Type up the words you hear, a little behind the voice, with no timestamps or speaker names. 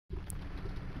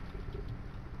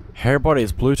Hey everybody,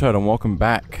 it's BlueToad and welcome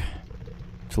back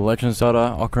to Legend of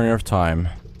Zelda Ocarina of Time.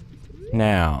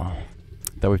 Now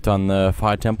that we've done the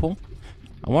Fire Temple,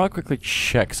 I want to quickly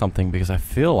check something because I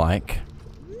feel like,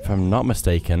 if I'm not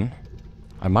mistaken,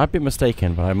 I might be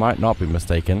mistaken, but I might not be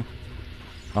mistaken.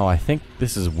 Oh, I think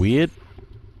this is weird.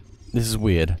 This is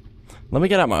weird. Let me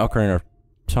get out my Ocarina of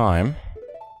Time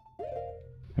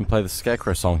and play the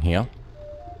Scarecrow song here.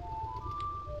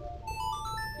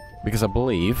 Because I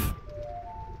believe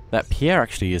that Pierre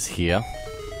actually is here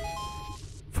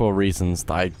for reasons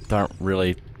that I don't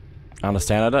really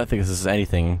understand. I don't think this is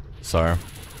anything, so.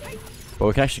 But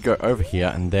we can actually go over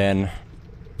here and then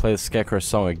play the Scarecrow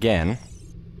song again.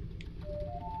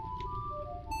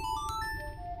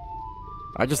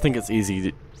 I just think it's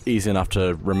easy enough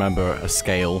to remember a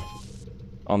scale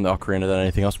on the Ocarina than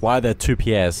anything else. Why are there two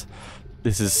Pierres?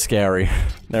 This is scary.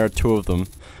 There are two of them.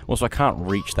 Also, I can't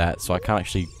reach that, so I can't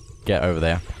actually get over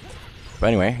there. But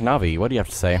anyway, Navi, what do you have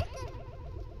to say?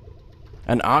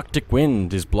 An Arctic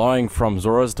wind is blowing from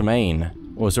Zora's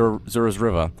domain, or Zora's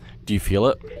river. Do you feel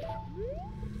it?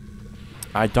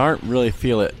 I don't really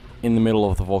feel it in the middle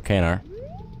of the volcano.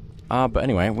 But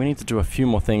anyway, we need to do a few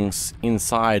more things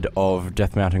inside of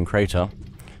Death Mountain Crater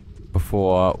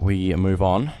before we move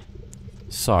on.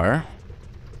 So,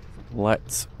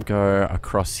 let's go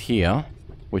across here,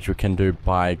 which we can do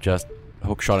by just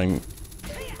hookshotting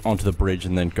onto the bridge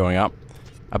and then going up.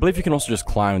 I believe you can also just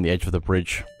climb the edge of the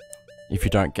bridge if you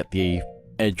don't get the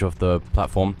edge of the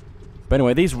platform. But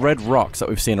anyway, these red rocks that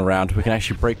we've seen around, we can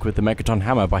actually break with the Megaton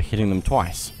hammer by hitting them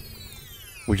twice,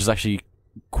 which is actually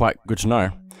quite good to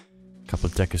know. A couple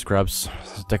of Deku scrubs.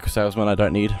 Deku salesman I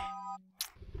don't need.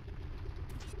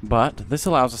 But this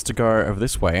allows us to go over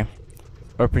this way,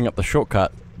 opening up the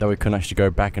shortcut that we can actually go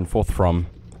back and forth from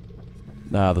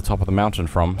the top of the mountain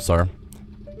from, so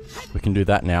we can do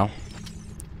that now.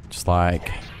 Just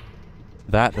like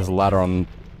that. There's a ladder on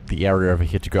the area over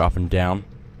here to go up and down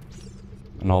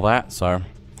and all that, so.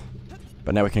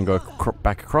 But now we can go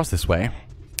back across this way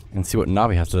and see what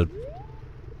Navi has to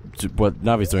what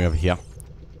Navi's doing over here.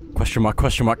 Question mark,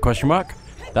 question mark, question mark.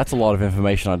 That's a lot of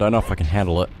information. I don't know if I can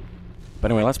handle it. But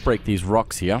anyway, let's break these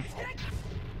rocks here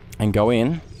and go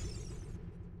in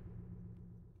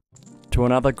to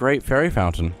another great fairy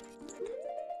fountain.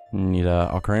 Need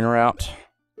a Ocarina out.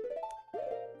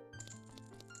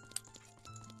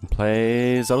 And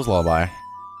play Zelda's Lullaby.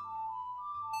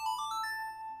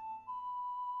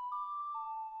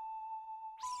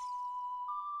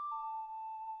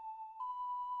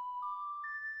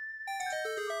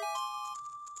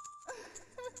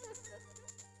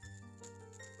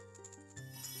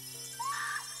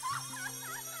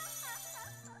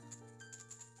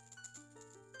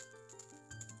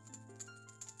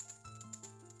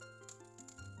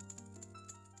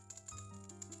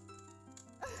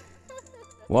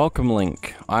 Welcome,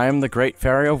 Link. I am the Great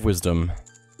Fairy of Wisdom.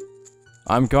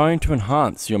 I'm going to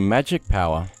enhance your magic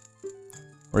power.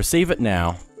 Receive it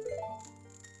now.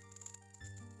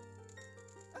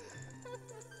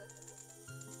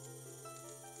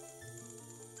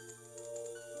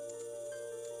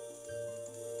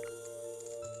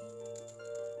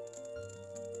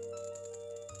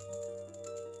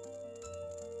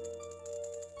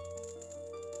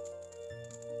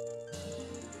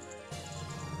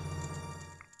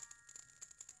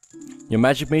 Your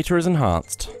magic meter is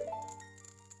enhanced.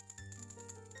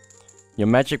 Your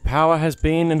magic power has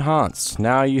been enhanced.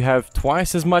 Now you have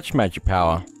twice as much magic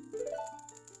power.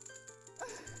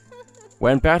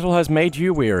 When battle has made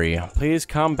you weary, please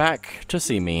come back to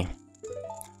see me.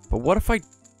 But what if I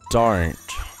don't?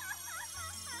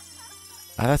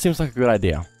 That seems like a good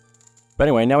idea. But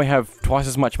anyway, now we have twice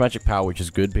as much magic power, which is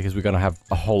good because we're going to have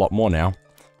a whole lot more now.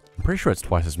 I'm pretty sure it's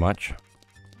twice as much.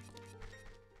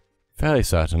 Fairly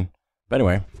certain. But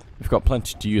anyway, we've got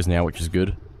plenty to use now, which is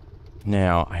good.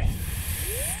 Now,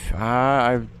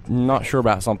 I'm not sure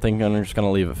about something, and I'm just going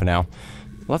to leave it for now.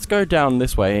 Let's go down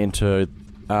this way into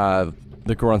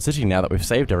the Goron City now that we've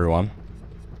saved everyone.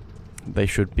 They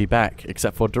should be back,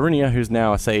 except for Darinia, who's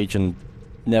now a sage and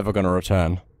never going to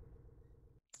return.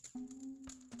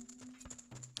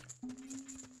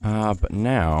 But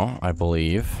now, I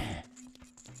believe,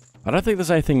 I don't think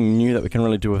there's anything new that we can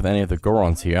really do with any of the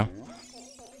Gorons here,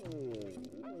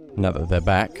 now that they're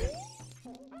back.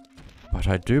 But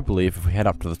I do believe if we head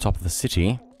up to the top of the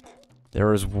city,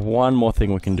 there is one more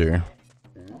thing we can do.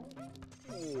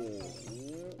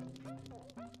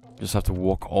 Just have to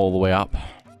walk all the way up.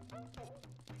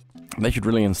 They should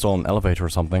really install an elevator or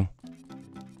something.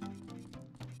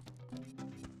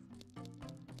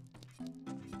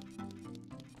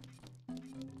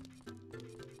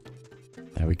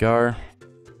 There we go.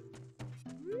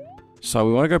 So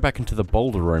we want to go back into the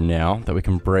boulder room now, that we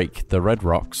can break the red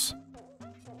rocks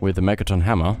with the Megaton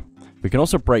Hammer. We can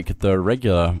also break the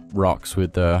regular rocks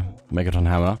with the Megaton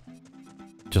Hammer,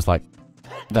 just like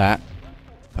that.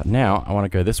 But now, I want to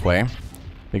go this way,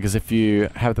 because if you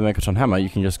have the Megaton Hammer, you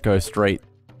can just go straight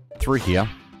through here.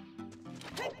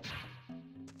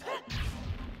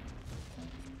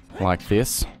 Like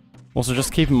this. Also,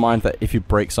 just keep in mind that if you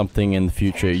break something in the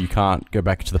future, you can't go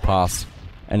back to the past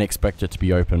and expect it to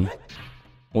be open.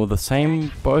 Or the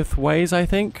same both ways, I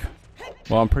think?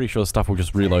 Well, I'm pretty sure the stuff will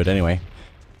just reload anyway.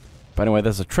 But anyway,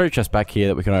 there's a treasure chest back here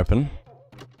that we can open.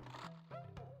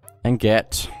 And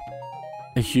get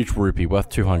a huge rupee worth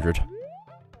 200.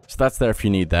 So that's there if you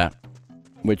need that.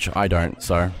 Which I don't,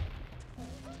 so...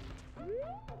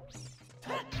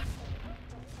 I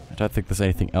don't think there's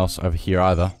anything else over here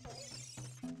either.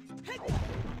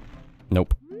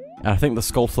 Nope. And I think the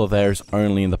Skulltula there is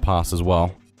only in the past as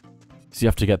well. So you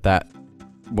have to get that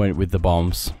with the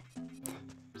bombs.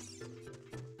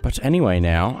 But anyway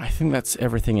now, I think that's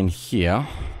everything in here.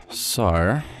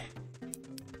 So...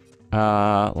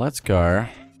 let's go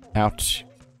out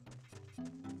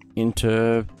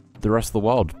into the rest of the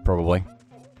world, probably.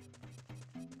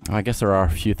 I guess there are a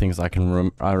few things I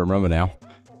remember now.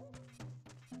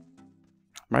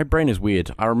 My brain is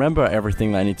weird. I remember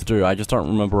everything that I need to do, I just don't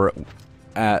remember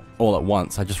it all at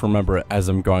once. I just remember it as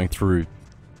I'm going through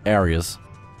areas.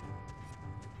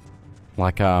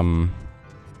 Like, what am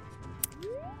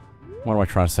I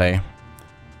trying to say?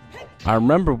 I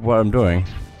remember what I'm doing,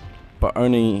 but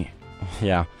only...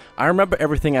 Yeah. I remember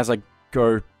everything as I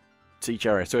go to each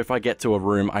area. So if I get to a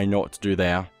room, I know what to do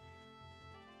there.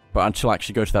 But until I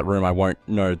actually go to that room, I won't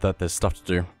know that there's stuff to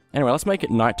do. Anyway, let's make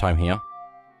it nighttime here.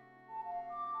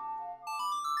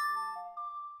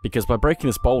 Because by breaking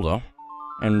this boulder,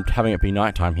 and having it be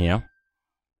nighttime here...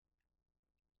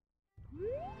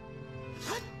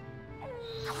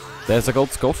 There's a gold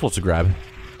Skulltula to grab.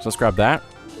 So let's grab that.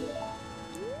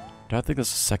 I don't think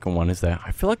there's a second one, is there?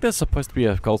 I feel like there's supposed to be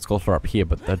a gold Skulltula up here,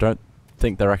 but I don't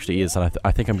think there actually is, and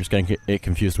I think I'm just getting it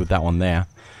confused with that one there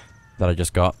that I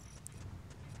just got.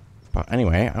 But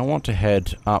anyway, I want to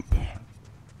head up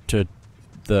to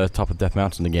the top of Death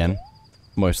Mountain again,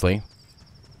 mostly.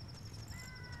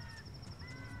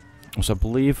 So I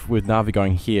believe with Navi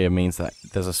going here means that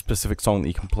there's a specific song that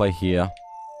you can play here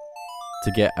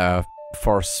to get a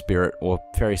forest spirit or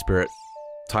fairy spirit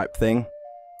type thing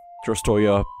to restore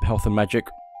your health and magic.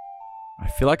 I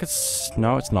feel like it's...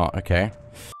 No, it's not. Okay.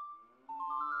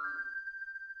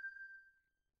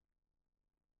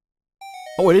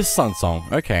 Oh, it is Sun Song.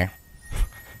 Okay.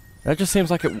 That just seems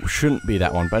like it shouldn't be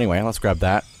that one. But anyway, let's grab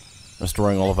that.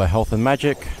 Restoring all of our health and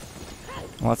magic.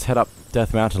 Let's head up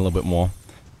Death Mountain a little bit more.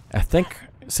 I think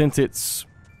since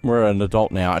we're an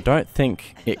adult now, I don't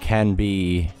think it can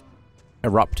be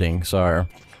erupting, so...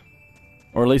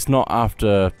 Or at least not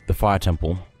after the Fire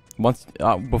Temple. Once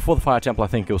before the Fire Temple, I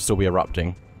think it'll still be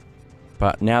erupting.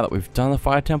 But now that we've done the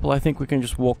Fire Temple, I think we can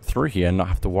just walk through here and not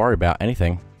have to worry about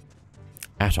anything.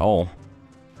 At all.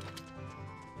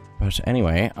 But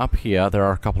anyway, up here there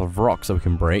are a couple of rocks that we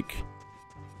can break.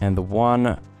 And the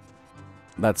one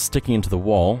that's sticking into the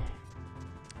wall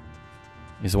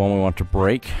is the one we want to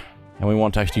break. And we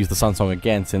want to actually use the Sun Song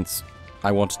again since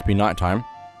I want it to be nighttime.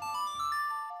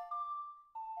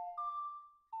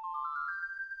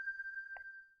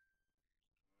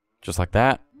 Just like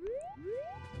that.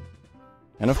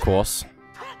 And of course,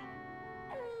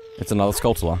 it's another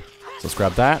Skulltula. So let's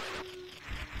grab that.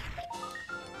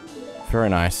 Very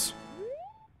nice.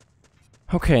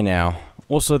 Okay now.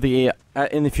 Also the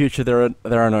in the future there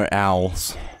are no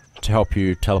owls to help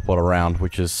you teleport around,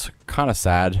 which is kind of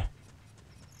sad.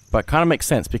 But kind of makes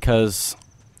sense because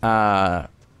Gebora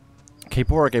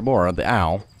Gebora, the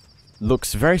owl,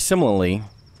 looks very similarly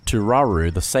to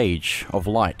Rauru, the Sage of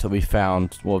Light that we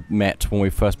found, or met when we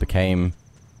first became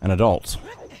an adult,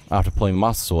 after pulling the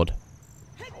Master Sword.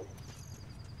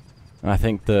 And I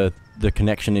think the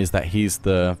connection is that he's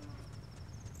the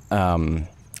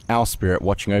owl spirit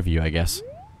watching over you, I guess.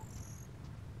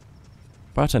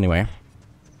 But anyway,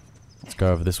 let's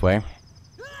go over this way.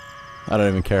 I don't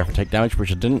even care if I take damage,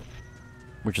 which I didn't,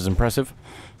 which is impressive.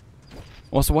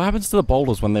 Also, what happens to the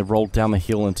boulders when they roll down the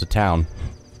hill into town?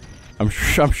 I'm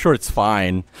sure it's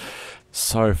fine.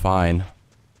 So fine.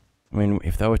 I mean,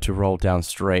 if they were to roll down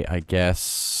straight, I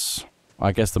guess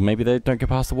that maybe they don't get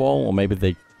past the wall, or maybe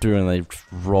they do and they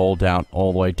roll down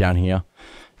all the way down here.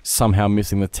 Somehow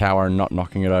missing the tower and not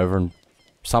knocking it over and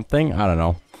something? I don't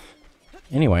know.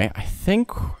 Anyway,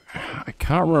 I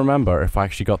can't remember if I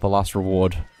actually got the last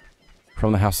reward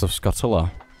from the House of Skulltula.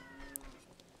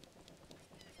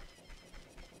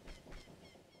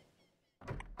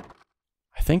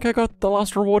 I think I got the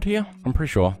last reward here. I'm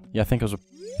pretty sure. Yeah, I think it was a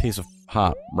piece of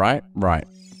heart. Right? Right.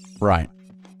 Right.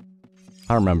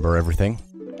 I remember everything.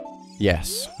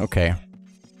 Yes. Okay.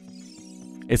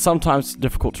 It's sometimes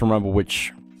difficult to remember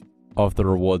which of the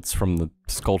rewards from the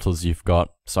sculptors you've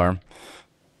got. So,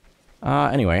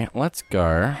 anyway, let's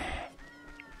go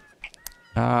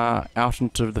out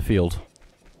into the field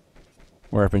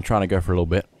where I've been trying to go for a little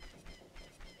bit.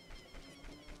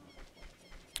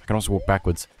 I can also walk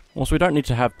backwards. Also, we don't need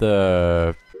to have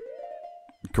the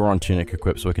Goron tunic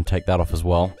equipped, so we can take that off as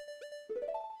well.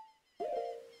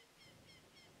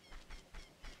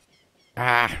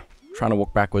 Ah! Trying to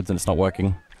walk backwards and it's not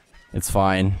working. It's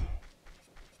fine.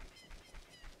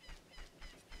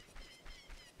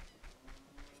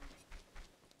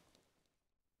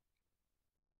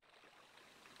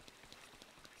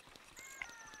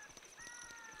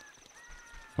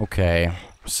 Okay,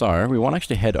 so we want to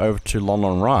actually head over to Lon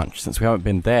Lon Ranch, since we haven't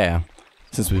been there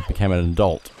since we became an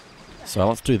adult. So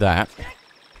let's do that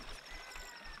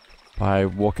by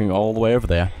walking all the way over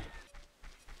there.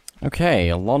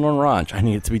 Okay, Lon Lon Ranch. I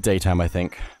need it to be daytime, I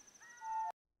think.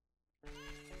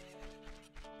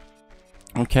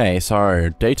 Okay, so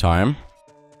daytime.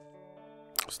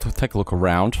 Let's take a look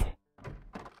around.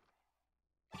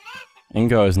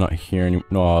 Ingo is not here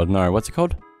anymore. No, what's it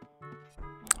called?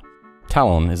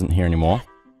 Talon isn't here anymore.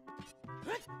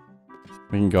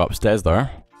 We can go upstairs though,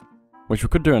 which we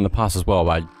could do in the past as well,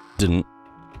 but I didn't.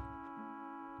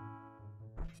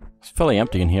 It's fairly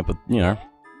empty in here, but you know,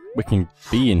 we can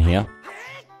be in here,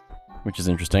 which is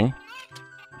interesting.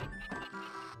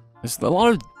 There's a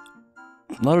lot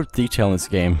of detail in this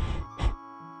game.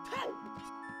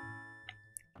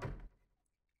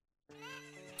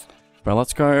 But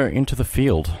let's go into the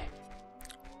field.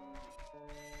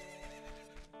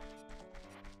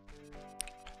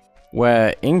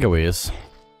 Where Ingo is.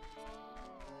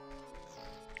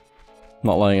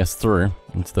 Not letting us through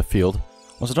into the field.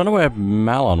 Also, I don't know where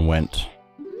Malon went.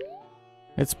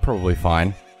 It's probably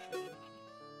fine.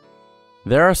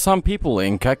 There are some people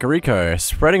in Kakariko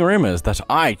spreading rumors that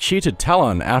I cheated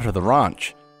Talon out of the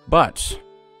ranch. But,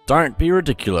 don't be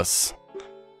ridiculous.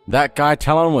 That guy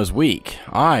Talon was weak.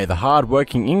 I, the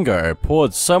hard-working Ingo,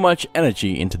 poured so much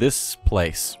energy into this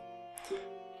place.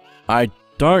 I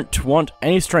don't want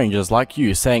any strangers like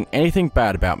you saying anything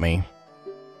bad about me.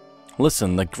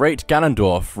 Listen, the great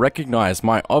Ganondorf recognized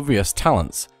my obvious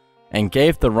talents and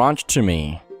gave the ranch to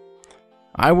me.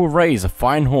 I will raise a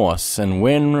fine horse and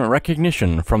win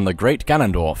recognition from the great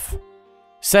Ganondorf.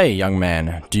 Say, young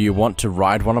man, do you want to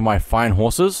ride one of my fine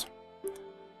horses?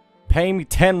 Pay me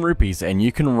 10 rupees and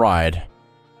you can ride.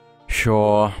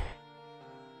 Sure.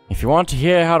 If you want to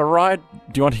hear how to ride,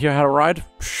 do you want to hear how to ride?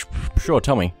 Sure,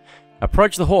 tell me.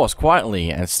 Approach the horse quietly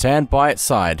and stand by its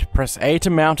side. Press A to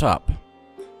mount up.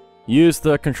 Use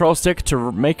the control stick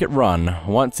to make it run.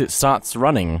 Once it starts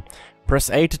running, press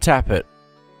A to tap it.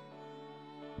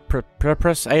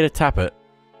 Press A to tap it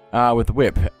with the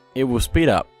whip. It will speed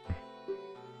up.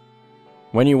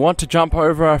 When you want to jump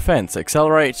over a fence,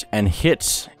 accelerate and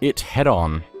hit it head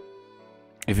on.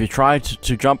 If you try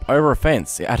to jump over a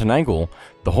fence at an angle,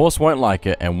 the horse won't like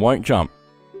it and won't jump.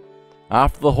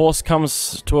 After the horse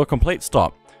comes to a complete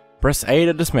stop, press A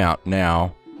to dismount.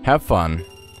 Now, have fun.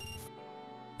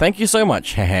 Thank you so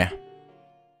much, hehe.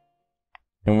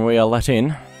 And we are let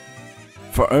in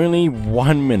for only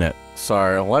 1 minute.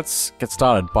 So let's get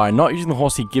started by not using the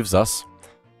horse he gives us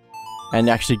and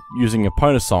actually using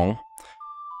Epona song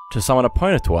to summon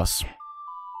Epona to us.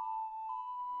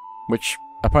 Which,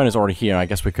 Epona's already here, I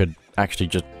guess we could actually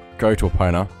just go to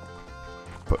Epona.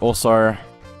 But also,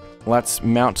 let's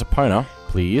mount Epona,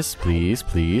 please, please,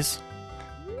 please.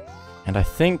 And I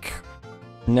think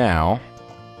now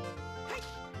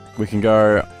we can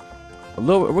go a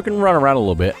little bit, we can run around a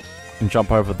little bit and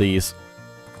jump over these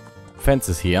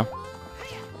fences here.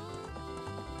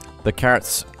 The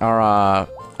carrots are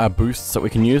boosts that we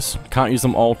can use. Can't use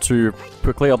them all too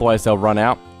quickly, otherwise they'll run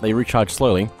out. They recharge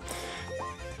slowly.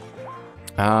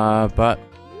 But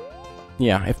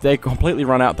yeah, if they completely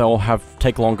run out, they'll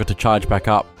take longer to charge back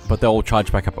up, but they'll all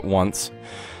charge back up at once.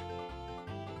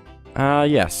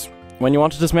 Yes. When you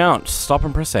want to dismount, stop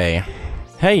and press A.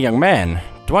 Hey, young man,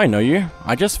 do I know you?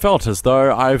 I just felt as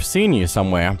though I've seen you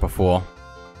somewhere before.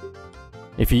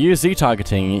 If you use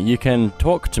Z-targeting, you can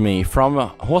talk to me from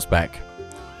horseback.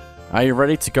 Are you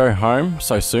ready to go home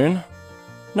so soon?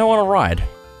 No, on a ride.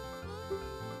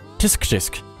 Tisk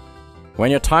tisk.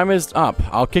 When your time is up,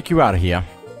 I'll kick you out of here.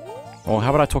 Or how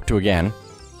about I talk to you again?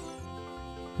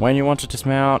 When you want to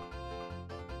dismount.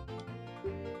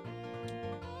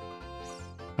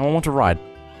 I want to ride.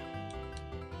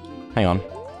 Hang on.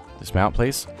 Dismount,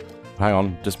 please. hang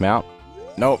on. Dismount.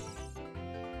 Nope.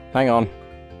 Hang on.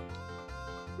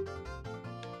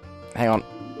 Hang on.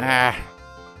 Ah.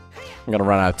 I'm gonna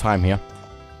run out of time here.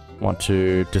 Want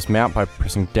to dismount by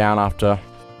pressing down after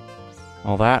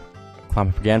all that. Climb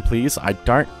up again, please. I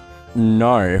don't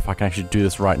know if I can actually do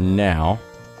this right now.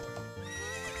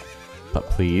 But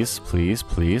please, please,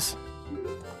 please.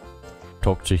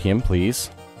 Talk to him, please.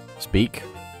 Speak.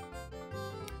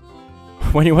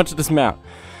 When you want to dismount.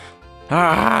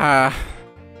 Ah!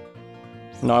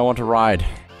 No, I want to ride.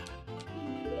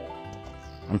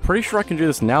 I'm pretty sure I can do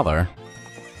this now, though.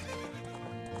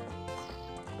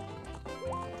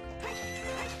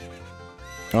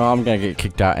 Oh, I'm gonna get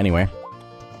kicked out anyway.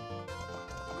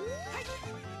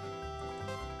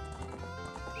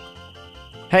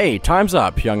 Hey, time's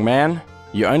up, young man.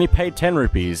 You only paid 10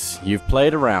 rupees. You've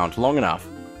played around long enough.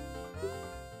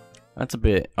 That's a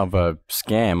bit of a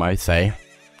scam, I say.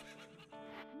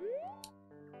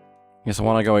 Guess I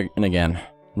want to go in again.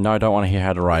 No, I don't want to hear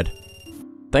how to ride.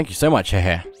 Thank you so much,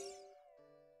 Hehe.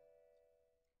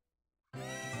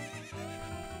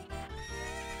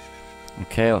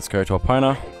 Okay, let's go to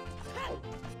Epona.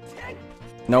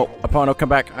 No, Epona, come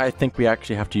back. I think we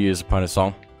actually have to use Epona's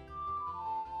song.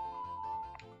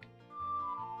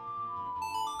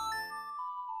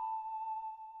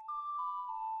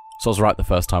 So I was right the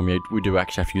first time, we do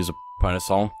actually have to use Epona's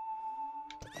song.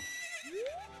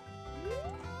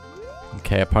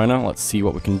 Okay, Epona, let's see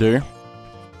what we can do.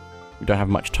 We don't have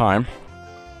much time.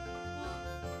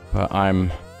 But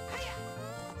I'm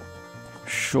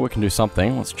sure we can do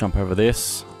something. Let's jump over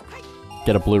this.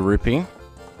 Get a blue rupee.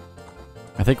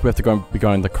 I think we have to be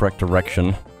going the correct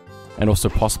direction. And also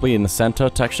possibly in the center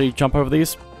to actually jump over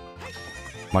these.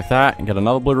 Like that, and get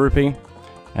another blue rupee.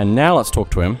 And now let's talk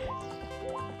to him.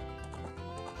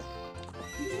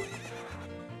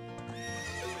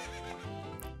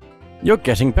 You're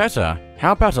getting better.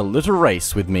 How about a little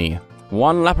race with me?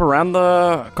 One lap around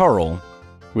the corral.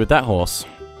 With that horse.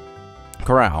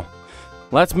 Corral.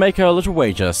 Let's make a little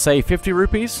wager. Say 50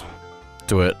 rupees?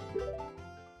 Do it.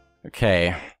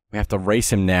 Okay. We have to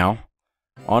race him now.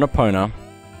 On Epona.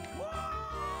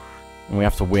 And we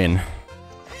have to win.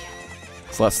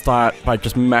 So let's start by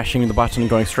just mashing the button and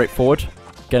going straight forward.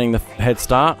 Getting the head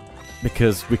start.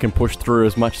 Because we can push through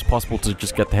as much as possible to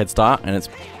just get the head start. And it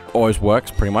always works,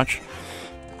 pretty much.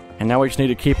 And now we just need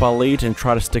to keep our lead and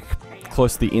try to stick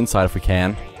close to the inside if we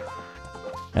can.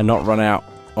 And not run out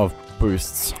of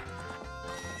boosts.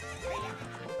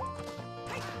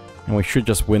 And we should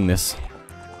just win this.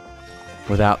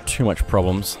 Without too much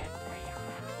problems.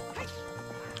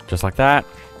 Just like that.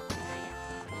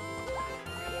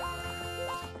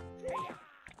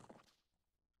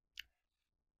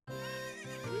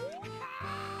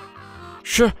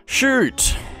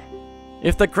 Shoot!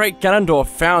 If the great Ganondorf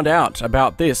found out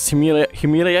about this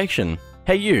humiliation.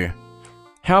 Hey you,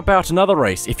 how about another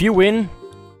race? If you win,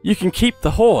 you can keep the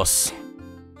horse.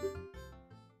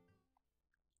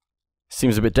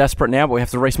 Seems a bit desperate now, but we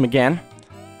have to race him again.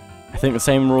 I think the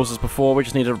same rules as before, we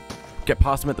just need to get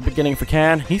past him at the beginning if we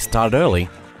can. He started early.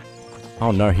 Oh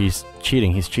no, he's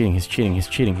cheating, he's cheating, he's cheating, he's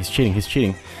cheating, he's cheating, he's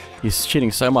cheating. He's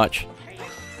cheating so much.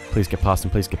 Please get past him,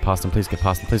 please get past him, please get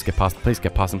past him, please get past him, please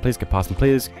get past him, please get past him,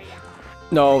 please.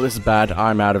 No, this is bad.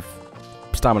 I'm out of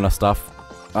stamina stuff.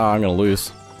 Oh, I'm gonna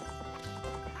lose.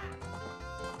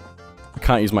 I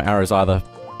can't use my arrows either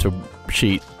to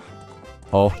cheat.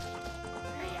 Oh.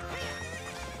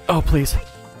 Oh, please.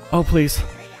 Oh, please.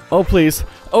 Oh, please.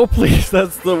 Oh, please.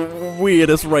 That's the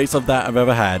weirdest race of that I've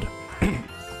ever had.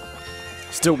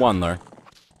 Still won, though.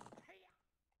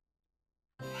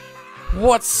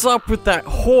 What's up with that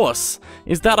horse?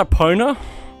 Is that Epona?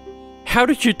 How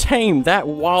did you tame that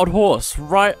wild horse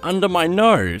right under my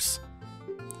nose?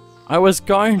 I was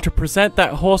going to present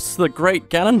that horse to the great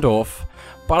Ganondorf,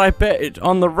 but I bet it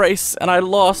on the race and I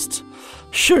lost.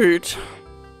 Shoot!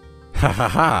 Ha ha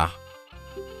ha!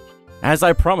 As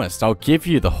I promised, I'll give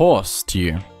you the horse to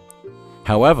you.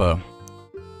 However,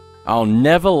 I'll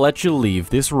never let you leave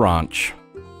this ranch.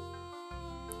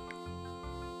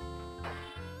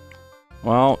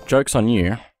 Well, joke's on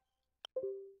you.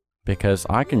 Because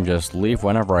I can just leave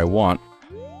whenever I want.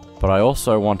 But I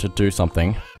also want to do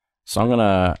something. So I'm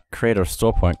gonna create a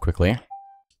restore point quickly.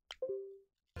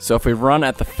 So if we run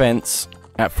at the fence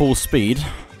at full speed,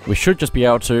 we should just be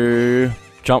able to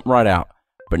jump right out.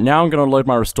 But now I'm gonna load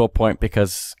my restore point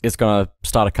because it's gonna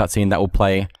start a cutscene that will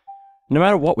play no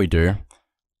matter what we do.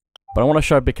 But I want to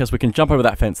show because we can jump over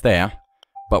that fence there.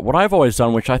 But what I've always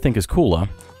done, which I think is cooler,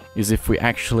 is if we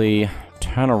actually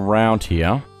turn around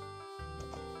here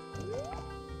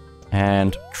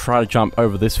and try to jump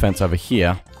over this fence over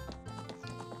here.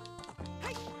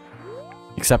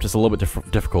 Except it's a little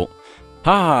bit difficult.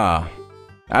 Ha!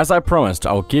 As I promised,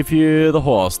 I'll give you the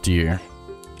horse, dear.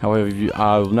 However,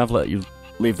 I'll never let you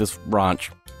leave this ranch.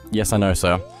 Yes, I know,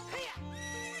 sir.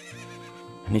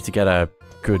 I need to get a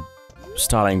good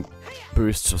starting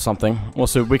boost or something.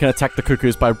 Also, we can attack the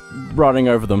cuckoos by running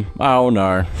over them. Oh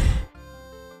no.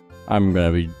 I'm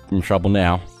gonna be in trouble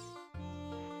now.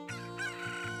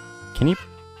 Can you...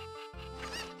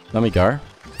 Let me go.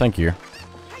 Thank you.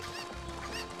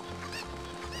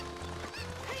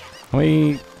 Let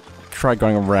me try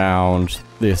going around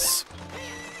this.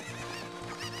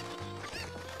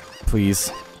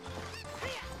 Please.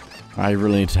 I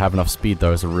really need to have enough speed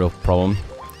though, is a real problem.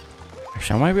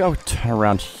 Actually, I might be able to turn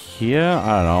around here?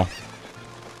 I don't know.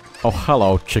 Oh,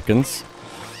 hello, chickens.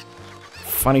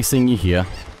 Funny seeing you here.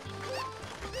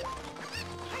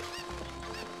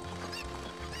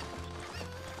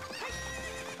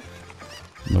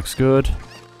 Looks good.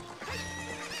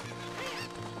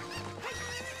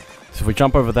 So if we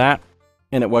jump over that,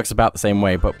 and it works about the same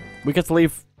way, but we get to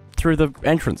leave through the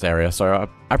entrance area, so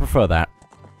I prefer that.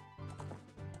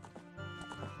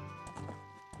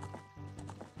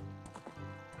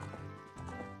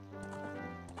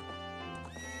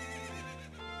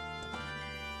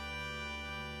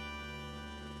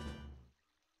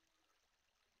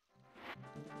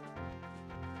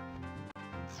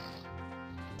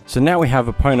 So now we have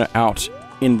Epona out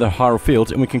in the Hyrule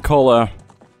field, and we can call her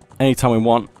anytime we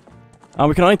want.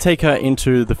 We can only take her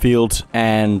into the field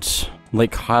and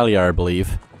Lake Hylia, I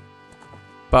believe.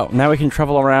 But now we can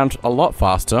travel around a lot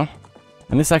faster.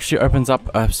 And this actually opens up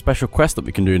a special quest that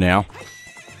we can do now,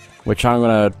 which I'm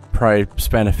going to probably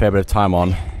spend a fair bit of time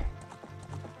on.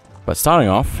 But starting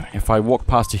off, if I walk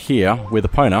past here with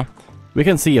Epona, we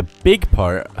can see a big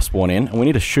Po spawn in, and we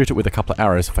need to shoot it with a couple of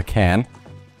arrows if I can.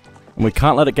 And we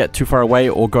can't let it get too far away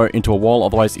or go into a wall,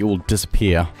 otherwise it will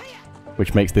disappear.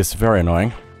 Which makes this very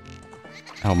annoying.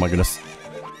 Oh my goodness.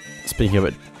 Speaking of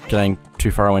it getting too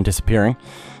far away and disappearing.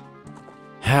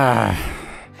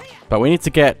 But we need to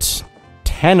get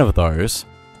 10 of those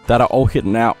that are all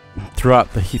hidden out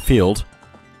throughout the field.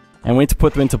 And we need to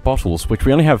put them into bottles, which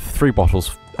we only have 3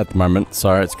 bottles at the moment,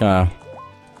 so it's going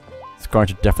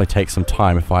to definitely take some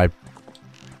time if I...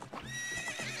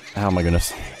 Oh my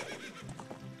goodness.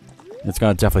 It's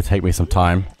going to definitely take me some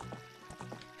time.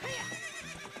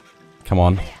 Come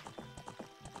on.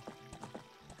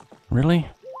 Really?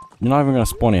 You're not even going to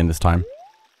spawn in this time.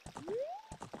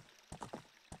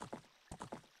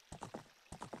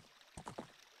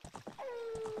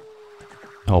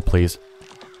 Oh, please.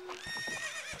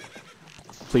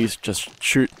 Please just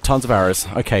shoot tons of arrows.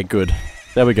 Okay, good.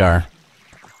 There we go.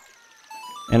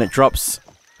 And it drops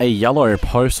a yellow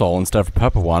Po soul instead of a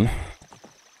purple one.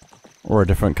 Or a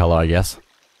different color, I guess.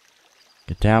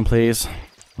 Get down, please.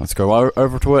 Let's go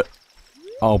over to it.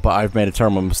 Oh, but I've made a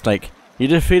terrible mistake. You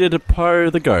defeated a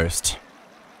Po the ghost.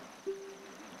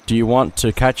 Do you want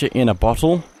to catch it in a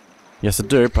bottle? Yes, I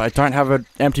do, but I don't have an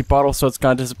empty bottle, so it's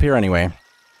going to disappear anyway.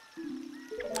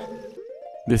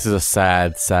 This is a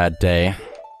sad, sad day.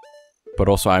 But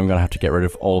also, I'm going to have to get rid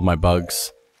of all of my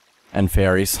bugs and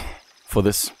fairies for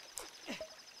this.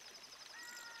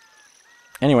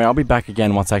 Anyway, I'll be back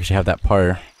again once I actually have that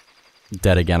Po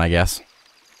dead again, I guess.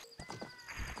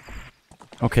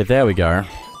 Okay, there we go.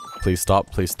 Please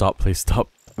stop, please stop, please stop.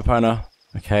 Epona.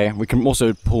 Okay, we can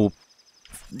also pull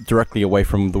directly away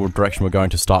from the direction we're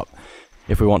going to stop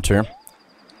if we want to.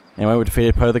 Anyway, we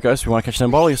defeated Po the ghost. We want to catch it in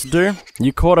a bottle. Yes, we do.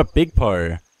 You caught a big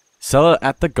Po. Sell it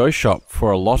at the ghost shop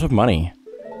for a lot of money.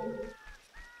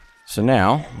 So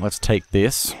now, let's take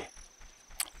this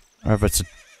over to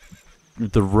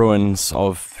the ruins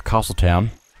of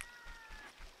Castletown,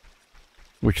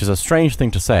 which is a strange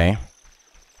thing to say.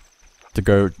 To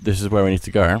go, this is where we need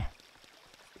to go.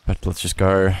 But let's just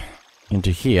go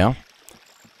into here.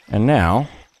 And now,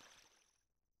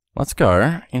 let's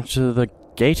go into the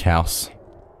gatehouse.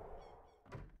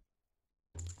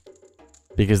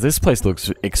 Because this place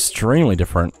looks extremely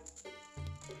different.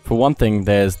 For one thing,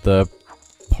 there's the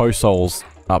Po souls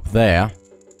up there.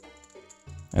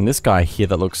 And this guy here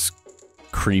that looks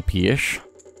creepy-ish,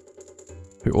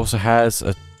 who also has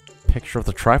a picture of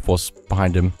the Triforce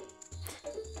behind him.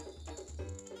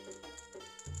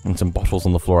 And some bottles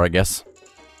on the floor, I guess.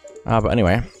 But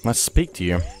anyway, let's speak to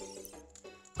you.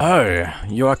 Oh,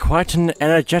 you are quite an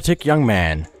energetic young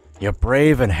man. You're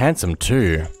brave and handsome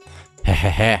too.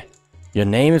 Hehehe. Your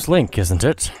name is Link, isn't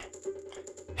it?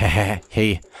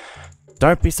 Hehehe.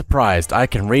 Don't be surprised, I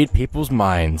can read people's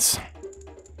minds.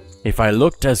 If I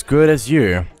looked as good as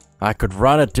you, I could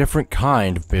run a different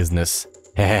kind of business.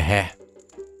 Hehehe.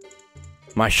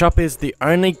 My shop is the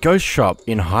only ghost shop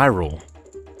in Hyrule.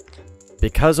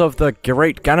 Because of the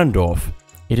great Ganondorf,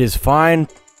 it is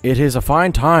a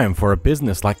fine time for a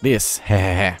business like this.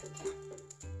 Hehehe.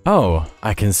 Oh,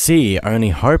 I can see only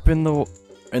hope in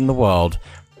the world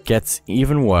gets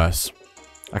even worse.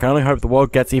 I can only hope the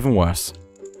world gets even worse.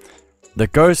 The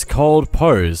ghost cold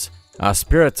pose are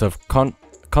spirits of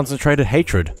concentrated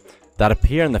hatred that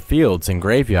appear in the fields and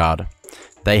graveyard.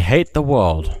 They hate the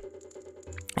world.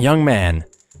 Young man,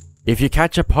 if you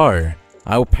catch a Poe,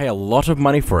 I will pay a lot of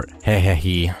money for it.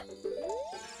 Hehehe.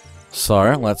 So,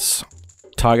 let's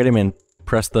target him and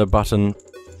press the button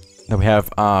that we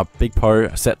have our Big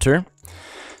Poe set to.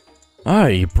 Oh,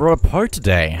 you brought a Poe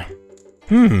today.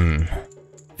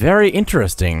 Very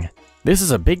interesting. This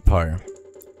is a Big Poe.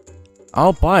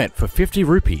 I'll buy it for 50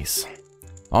 rupees.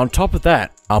 On top of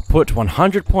that, I'll put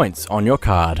 100 points on your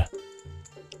card.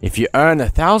 If you earn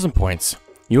 1,000 points,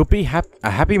 you'll be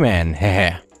a happy man.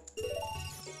 Hehe.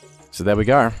 So there we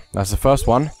go. That's the first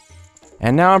one.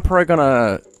 And now I'm probably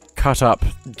gonna cut up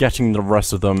getting the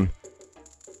rest of them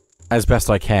as best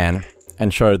I can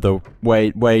and show the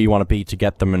where you want to be to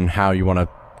get them and how you want to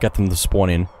get them to spawn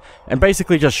in. And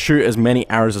basically just shoot as many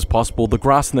arrows as possible. The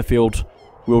grass in the field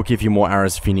will give you more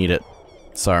arrows if you need it.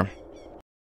 So.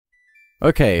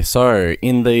 Okay, so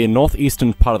in the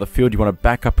northeastern part of the field you want to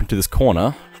back up into this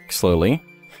corner slowly.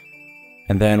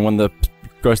 And then when the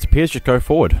ghost appears, just go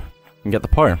forward and get the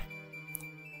Poe.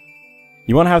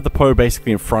 You want to have the Poe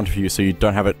basically in front of you so you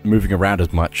don't have it moving around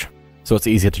as much. So it's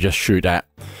easier to just shoot at.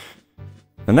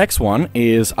 The next one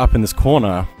is up in this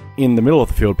corner, in the middle of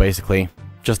the field basically.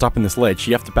 Just up in this ledge.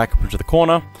 You have to back up into the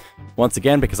corner, once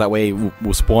again, because that way it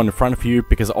will spawn in front of you,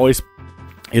 because it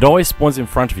always spawns in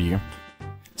front of you.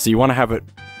 So you want to have it,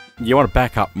 you want to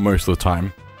back up most of the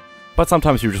time. But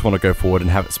sometimes you just want to go forward and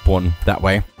have it spawn that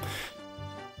way.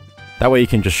 That way you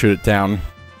can just shoot it down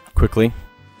quickly,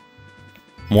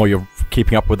 while you're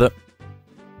keeping up with it.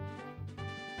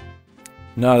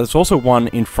 Now there's also one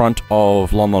in front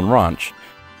of Lon Lon Ranch.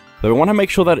 Though we want to make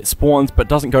sure that it spawns but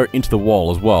doesn't go into the wall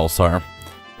as well, so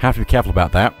have to be careful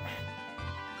about that.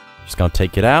 Just gonna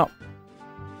take it out.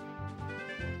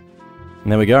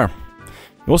 And there we go.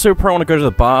 You also probably want to go to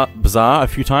the bazaar a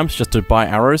few times just to buy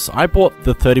arrows. I bought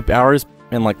the 30 arrows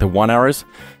and like the 1 arrows,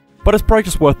 but it's probably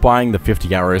just worth buying the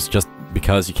 50 arrows just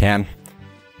because you can.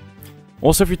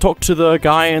 Also, if you talk to the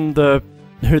guy in the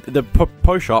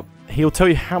Poe shop, he'll tell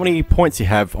you how many points you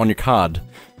have on your card.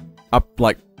 Up,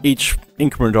 like, each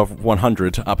increment of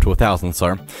 100 up to 1,000,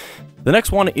 so. The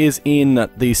next one is in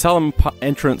the Salem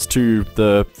entrance to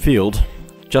the field,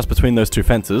 just between those two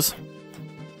fences.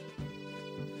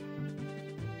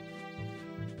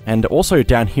 And also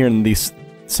down here in the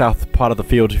south part of the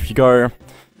field, if you go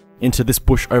into this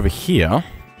bush over here,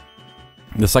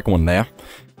 the second one there,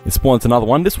 it spawns another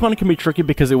one. This one can be tricky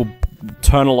because it will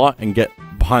turn a lot and get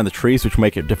behind the trees, which will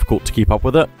make it difficult to keep up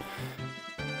with it.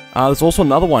 There's also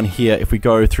another one here if we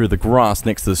go through the grass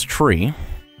next to this tree.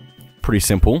 Pretty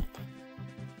simple.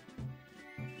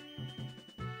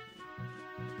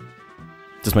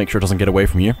 Just make sure it doesn't get away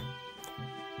from you.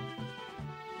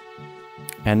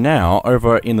 And now,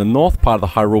 over in the north part of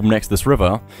the Hyrule next to this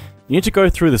river, you need to go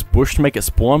through this bush to make it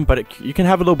spawn, but you can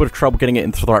have a little bit of trouble getting it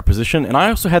into the right position. And I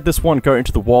also had this one go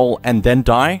into the wall and then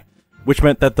die, which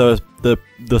meant that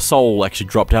the soul actually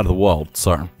dropped out of the world,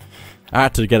 so I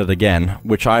had to get it again,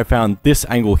 which I found this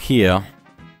angle here.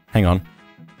 Hang on.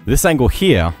 This angle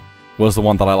here was the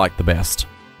one that I liked the best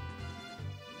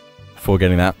for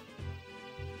getting that.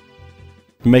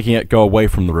 Making it go away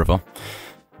from the river.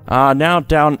 Now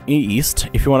down east,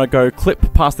 if you want to go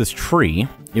clip past this tree,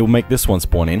 it will make this one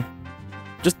spawn in.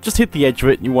 Just hit the edge of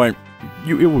it, it will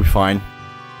be fine.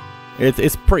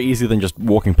 It's pretty easier than just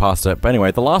walking past it. But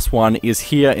anyway, the last one is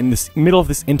here in this middle of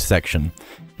this intersection.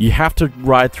 You have to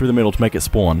ride through the middle to make it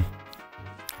spawn.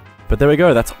 But there we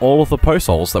go, that's all of the Poe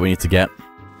souls that we need to get.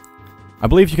 I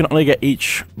believe you can only get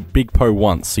each Big Poe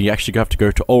once, so you actually have to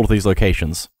go to all of these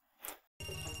locations.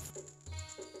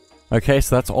 Okay,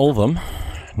 so that's all of them.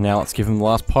 Now let's give him the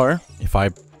last Poe, if I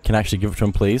can actually give it to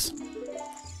him, please.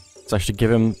 Let's actually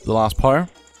give him the last Poe.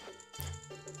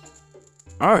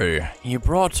 Oh, you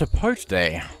brought a Poe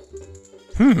today.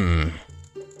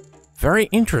 Very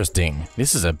interesting.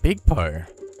 This is a Big Poe.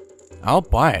 I'll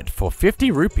buy it for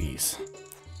 50 rupees.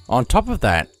 On top of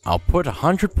that, I'll put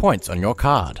 100 points on your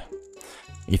card.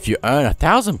 If you earn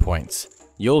 1,000 points,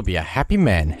 you'll be a happy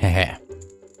man, heh.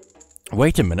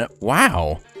 Wait a minute,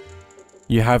 wow!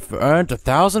 You have earned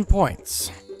 1,000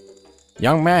 points.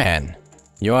 Young man,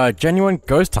 you are a genuine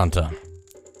ghost hunter.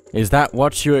 Is that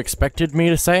what you expected me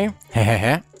to say?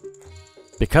 Hehehe.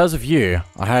 Because of you,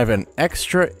 I have an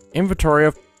extra inventory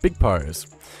of Big Poes.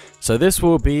 So this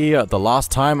will be the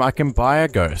last time I can buy a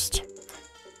ghost.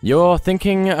 You're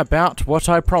thinking about what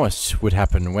I promised would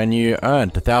happen when you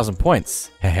earned 1,000 points,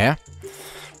 heh.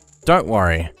 Don't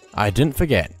worry, I didn't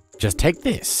forget. Just take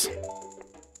this.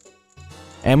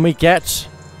 And we get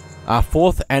our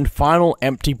 4th and final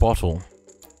empty bottle.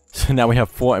 So now we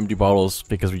have 4 empty bottles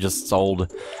because we just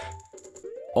sold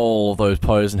all of those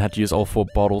pos and had to use all 4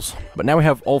 bottles. But now we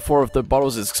have all 4 of the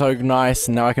bottles. It's so nice,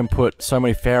 and now I can put so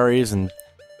many fairies and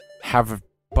have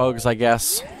bugs, I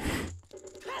guess.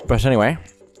 But anyway,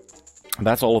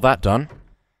 that's all of that done.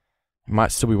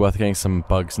 Might still be worth getting some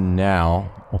bugs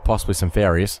now, or possibly some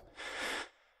fairies.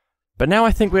 But now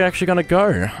I think we're actually going to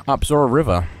go up Zora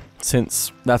River,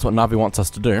 since that's what Navi wants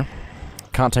us to do.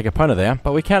 Can't take Epona there,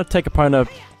 but we can take Epona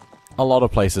a lot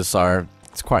of places, so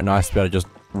it's quite nice to be able to just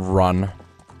run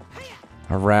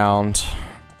around.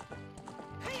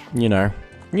 You know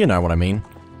what I mean.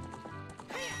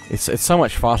 It's so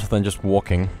much faster than just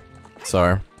walking,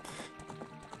 so.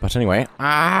 But anyway,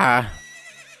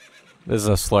 there's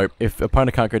a slope. If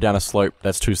Epona can't go down a slope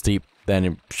that's too steep,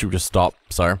 then she'll just stop,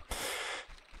 so.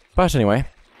 But anyway,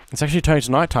 it's actually turning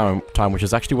to night time, which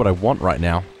is actually what I want right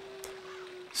now.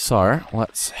 So,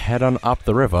 let's head on up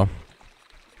the river.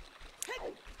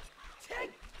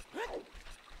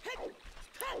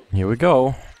 Here we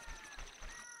go.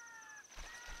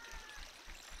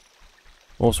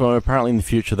 Also, apparently in the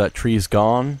future that tree's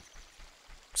gone.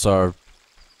 So,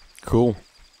 cool.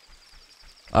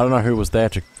 I don't know who was there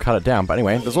to cut it down, but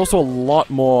anyway, there's also a lot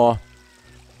more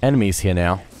enemies here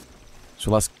now.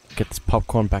 So let's get this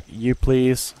popcorn back at you,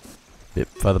 please. Bit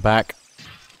further back.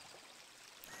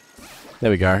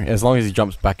 There we go. As long as he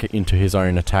jumps back into his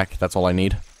own attack, that's all I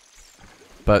need.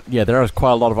 But yeah, there is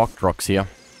quite a lot of Octoroks here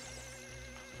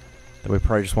that we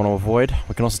probably just want to avoid.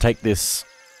 We can also take this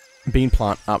bean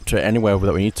plant up to anywhere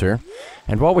that we need to.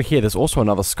 And while we're here, there's also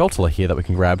another Skulltula here that we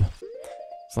can grab.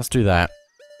 So let's do that.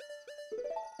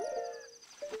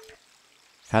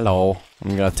 Hello.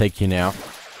 I'm gonna take you now.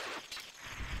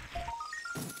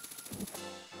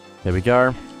 There we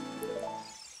go.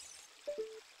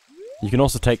 You can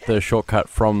also take the shortcut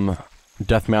from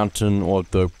Death Mountain or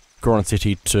the Goron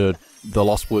City to the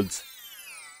Lost Woods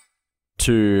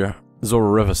to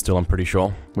Zora River still, I'm pretty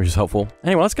sure, which is helpful.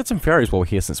 Anyway, let's get some fairies while we're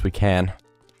here since we can.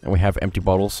 And we have empty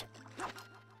bottles.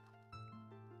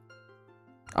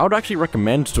 I would actually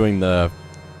recommend doing the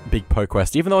big Po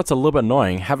quest, even though it's a little bit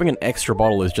annoying. Having an extra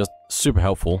bottle is just super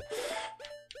helpful.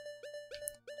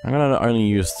 I'm gonna only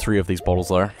use 3 of these bottles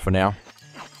though, for now.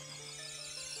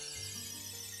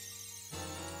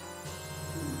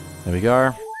 There we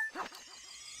go.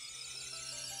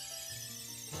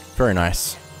 Very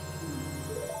nice.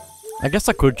 I guess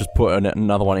I could just put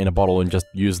another one in a bottle and just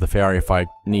use the fairy if I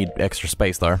need extra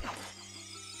space though.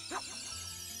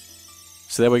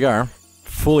 So there we go.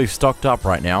 Fully stocked up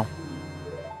right now.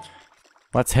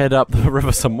 Let's head up the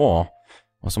river some more.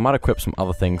 Also, I might equip some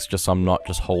other things just so I'm not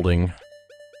just holding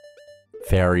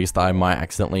fairies that I might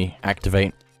accidentally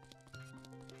activate.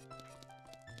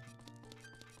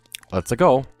 Let's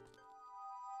go.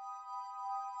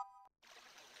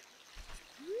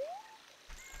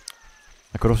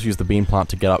 I could also use the bean plant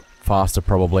to get up faster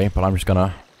probably, but I'm just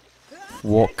gonna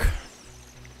walk.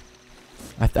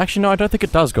 Actually, no, I don't think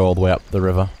it does go all the way up the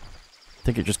river. I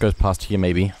think it just goes past here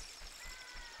maybe.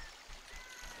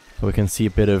 So we can see a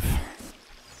bit of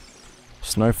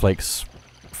snowflakes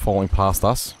falling past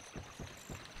us.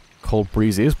 Cold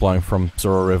breeze is blowing from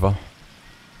Zora River.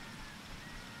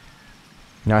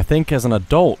 Now I think as an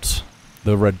adult,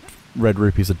 the red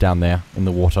rupees are down there in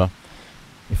the water,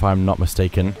 if I'm not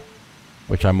mistaken,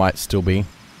 which I might still be.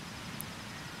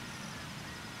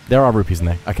 There are rupees in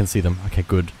there. I can see them. Okay,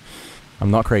 good.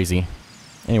 I'm not crazy.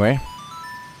 Anyway.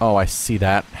 Oh, I see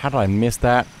that. How did I miss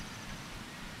that?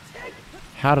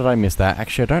 How did I miss that?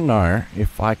 Actually, I don't know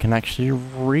if I can actually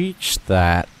reach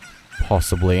that.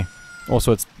 Possibly.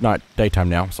 Also, it's night, daytime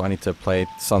now, so I need to play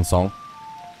Sun Song.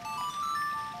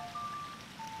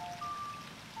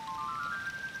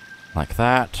 Like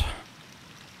that.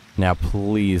 Now,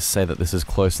 please say that this is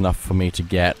close enough for me to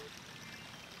get.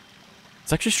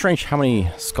 It's actually strange how many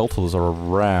Skulltulas are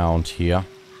around here.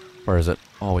 Where is it?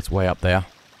 Oh, it's way up there.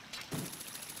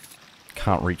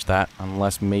 Can't reach that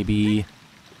unless maybe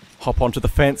hop onto the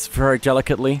fence very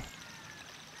delicately.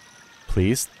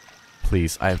 Please.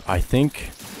 Please. I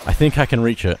think I can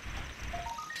reach it.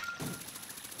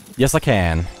 Yes, I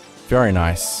can. Very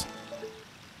nice.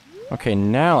 Okay,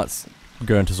 now let's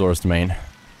go into Zora's Domain.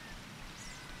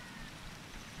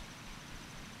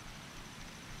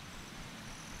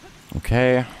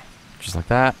 Okay, just like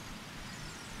that.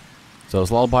 So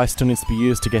his lullaby still needs to be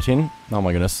used to get in. Oh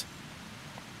my goodness.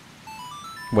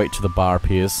 wait till the bar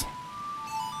appears.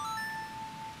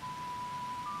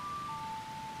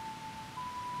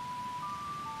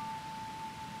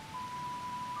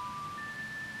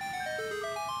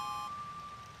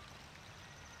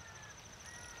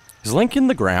 Is Link in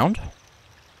the ground?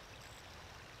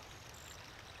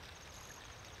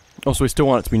 Also, we still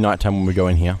want it to be nighttime when we go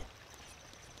in here.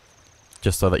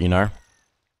 Just so that you know.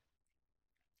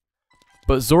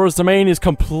 But Zora's Domain is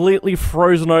completely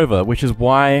frozen over, which is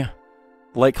why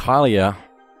Lake Hylia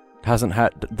hasn't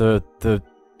had... The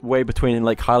way between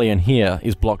Lake Hylia and here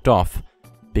is blocked off,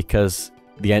 because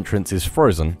the entrance is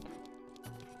frozen.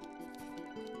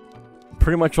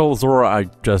 Pretty much all Zora are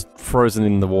just frozen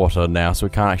in the water now, so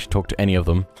we can't actually talk to any of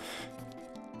them.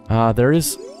 There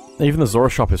is... Even the Zora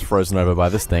shop is frozen over by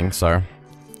this thing, so...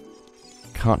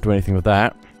 Can't do anything with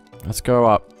that. Let's go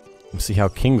up and see how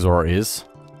King Zora is.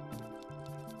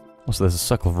 Also, there's a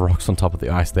circle of rocks on top of the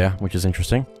ice there, which is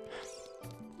interesting.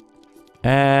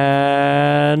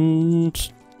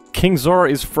 And... King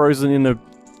Zora is frozen in a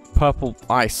purple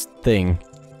ice thing.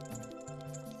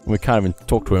 We can't even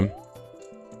talk to him.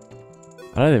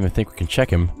 I don't even think we can check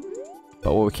him.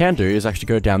 But what we can do is actually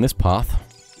go down this path.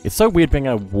 It's so weird being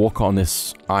able to walk on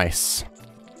this ice.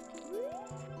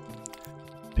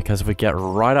 Because if we get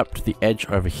right up to the edge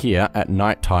over here at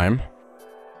night time,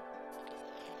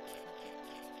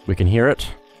 we can hear it.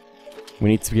 We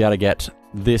need to be able to get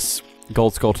this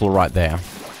gold Skulltula right there.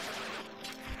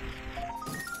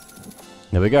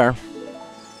 There we go.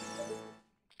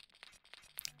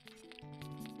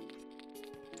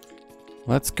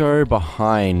 Let's go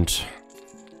behind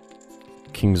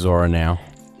King Zora now.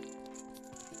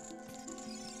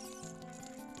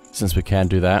 Since we can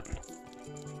do that.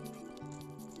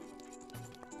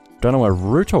 Don't know where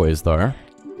Ruto is though,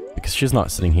 because she's not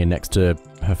sitting here next to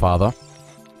her father.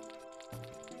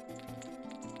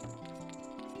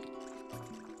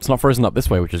 It's not frozen up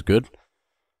this way, which is good.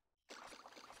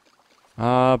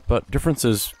 But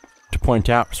differences to point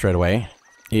out straight away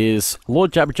is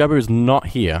Lord Jabu Jabu is not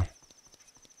here.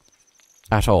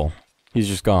 At all. He's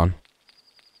just gone.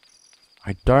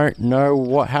 I don't know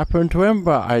what happened to him,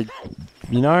 but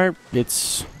you know,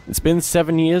 it's been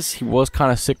 7 years. He was kind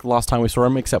of sick the last time we saw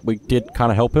him, except we did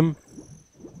kind of help him.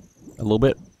 A little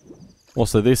bit.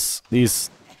 Also,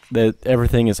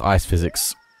 everything is ice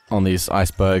physics on these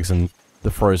icebergs and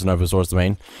the frozen over Zora's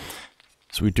Domain.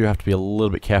 So we do have to be a little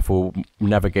bit careful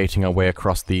navigating our way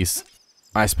across these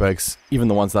icebergs, even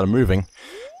the ones that are moving.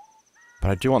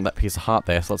 But I do want that piece of heart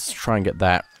there, so let's try and get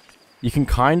that. You can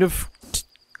kind of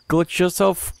glitch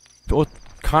yourself, or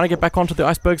kind of get back onto the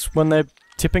icebergs when they're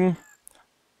tipping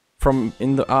from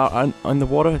in the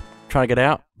water, trying to get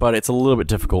out, but it's a little bit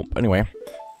difficult. But anyway,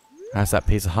 that's that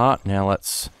piece of heart. Now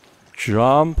let's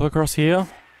jump across here,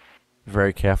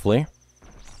 very carefully.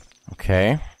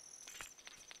 Okay.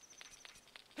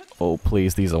 Oh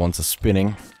please, these are ones are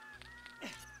spinning.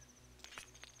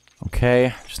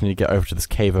 Okay, just need to get over to this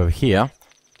cave over here,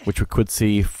 which we could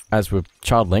see as we're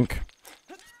Child Link.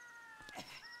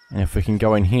 And if we can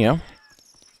go in here,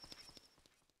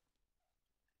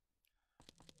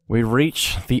 we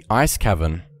reach the ice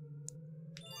cavern.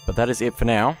 But that is it for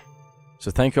now. So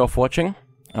thank you all for watching,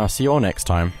 and I'll see you all next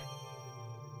time.